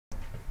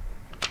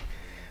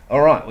All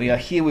right, we are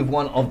here with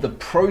one of the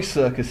pro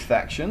circus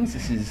factions.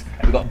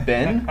 We've got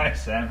Ben. Hi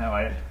Sam, how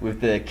are you?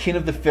 With the kin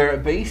of the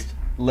Ferret Beast,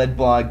 led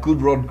by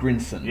Goodrod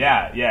Grinson.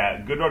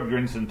 Yeah. Goodrod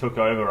Grinson took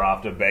over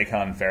after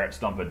Bacon Ferret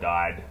Stomper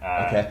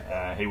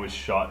died. He was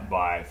shot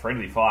by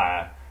friendly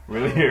fire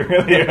really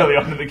early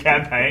on in the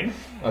campaign,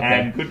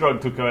 and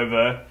Goodrod took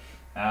over.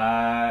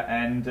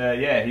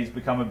 He's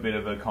become a bit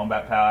of a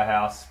combat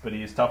powerhouse, but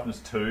he is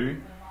toughness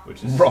 2.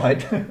 Which is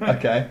right,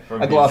 okay.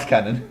 A glass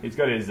cannon. He's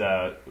got his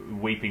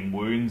weeping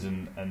wounds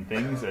and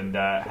things, and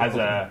has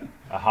a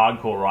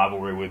hardcore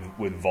rivalry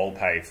with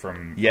Volpe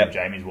from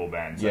Jamie's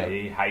Warband. So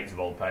he hates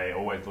Volpe,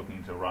 always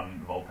looking to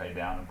run Volpe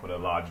down and put a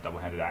large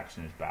double-handed axe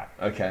in his back.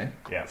 Okay.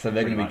 Yeah. So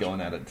they're going to be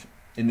going at it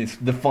in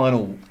the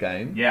final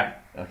game. Yeah.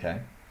 Okay.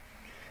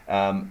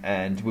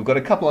 And we've got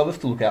a couple others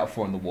to look out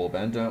for in the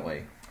Warband, don't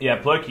we? Yeah,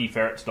 Plurky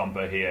Ferret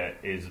Stomper here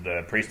is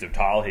the Priest of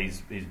Tile.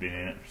 He's been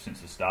in it since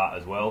the start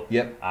as well.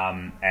 Yep.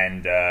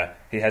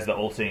 He has the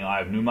All-Seeing Eye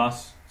of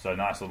Numas, so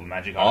nice little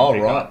magic item. Oh,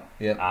 right.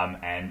 Yep.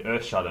 And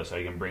Earth Shudder, so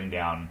he can bring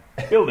down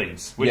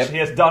buildings, which he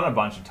has done a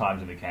bunch of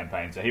times in the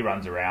campaign. So he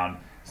runs around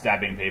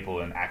stabbing people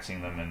and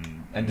axing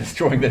them and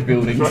destroying their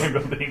buildings.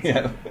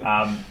 Yeah.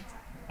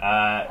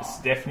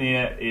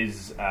 Stefnia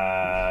is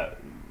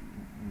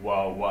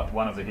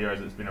one of the heroes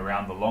that's been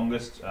around the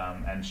longest,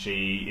 and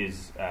she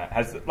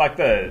has like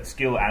the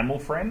skill animal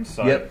friend,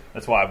 so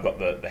that's why I've got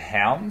the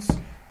hounds. They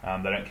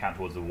don't count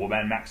towards the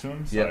Warband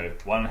maximum, so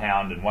 1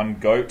 hound and 1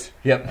 goat.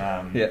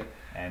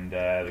 And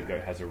the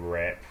goat has a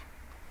rep.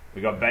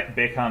 We got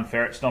Bacon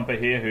Ferret Stomper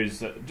here,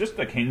 who's just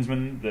a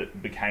kinsman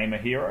that became a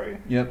hero.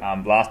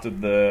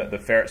 Blasted the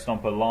Ferret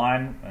Stomper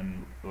line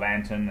and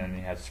lantern, and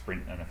he has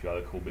sprint and a few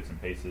other cool bits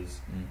and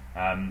pieces.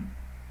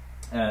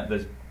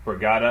 There's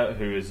Brigada,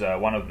 who is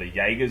one of the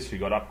Jaegers who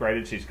got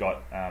upgraded. She's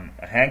got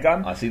a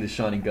handgun. I see the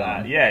shiny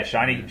gun.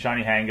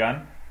 Shiny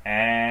handgun.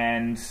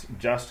 And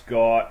just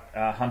got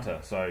Hunter,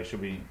 so she'll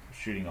be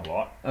shooting a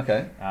lot.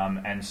 Okay.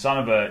 And son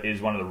of her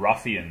is one of the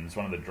ruffians,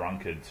 one of the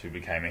drunkards who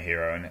became a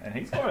hero, and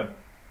he's got a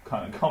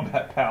kind of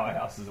combat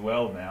powerhouse as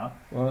well now,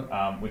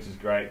 which is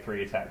great.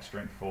 3 attack,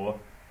 strength 4,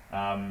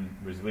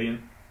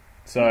 resilient.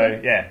 So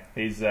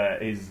he's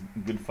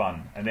good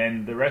fun. And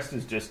then the rest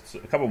is just a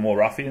couple more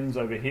ruffians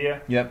over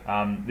here.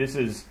 This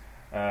is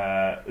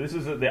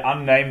the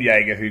unnamed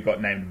Jaeger who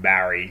got named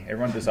Barry.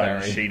 Everyone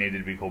decided she needed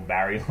to be called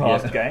Barry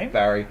last game.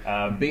 Barry.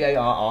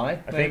 B-A-R-I.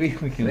 Maybe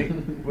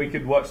we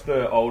could watch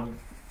the old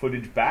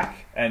footage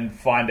back and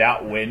find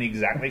out when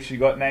exactly she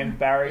got named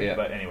Barry.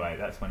 But anyway,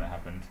 that's when it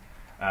happened.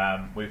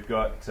 We've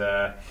got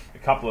a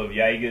couple of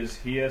Jaegers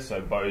here,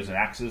 so bows and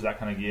axes, that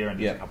kind of gear, and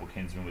just a couple of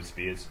kinsmen with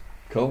spears.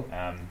 Cool.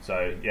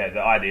 So the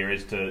idea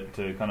is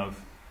to kind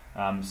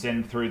of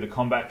send through the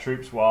combat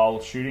troops while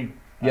shooting,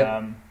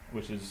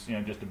 which is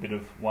just a bit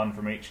of one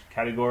from each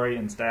category,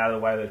 and stay out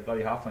of the way of those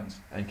bloody halflings.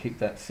 And keep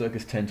that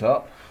circus tent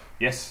up.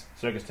 Yes,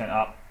 circus tent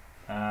up.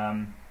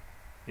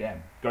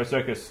 Go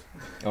Circus.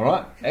 All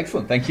right,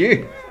 excellent. Thank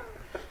you.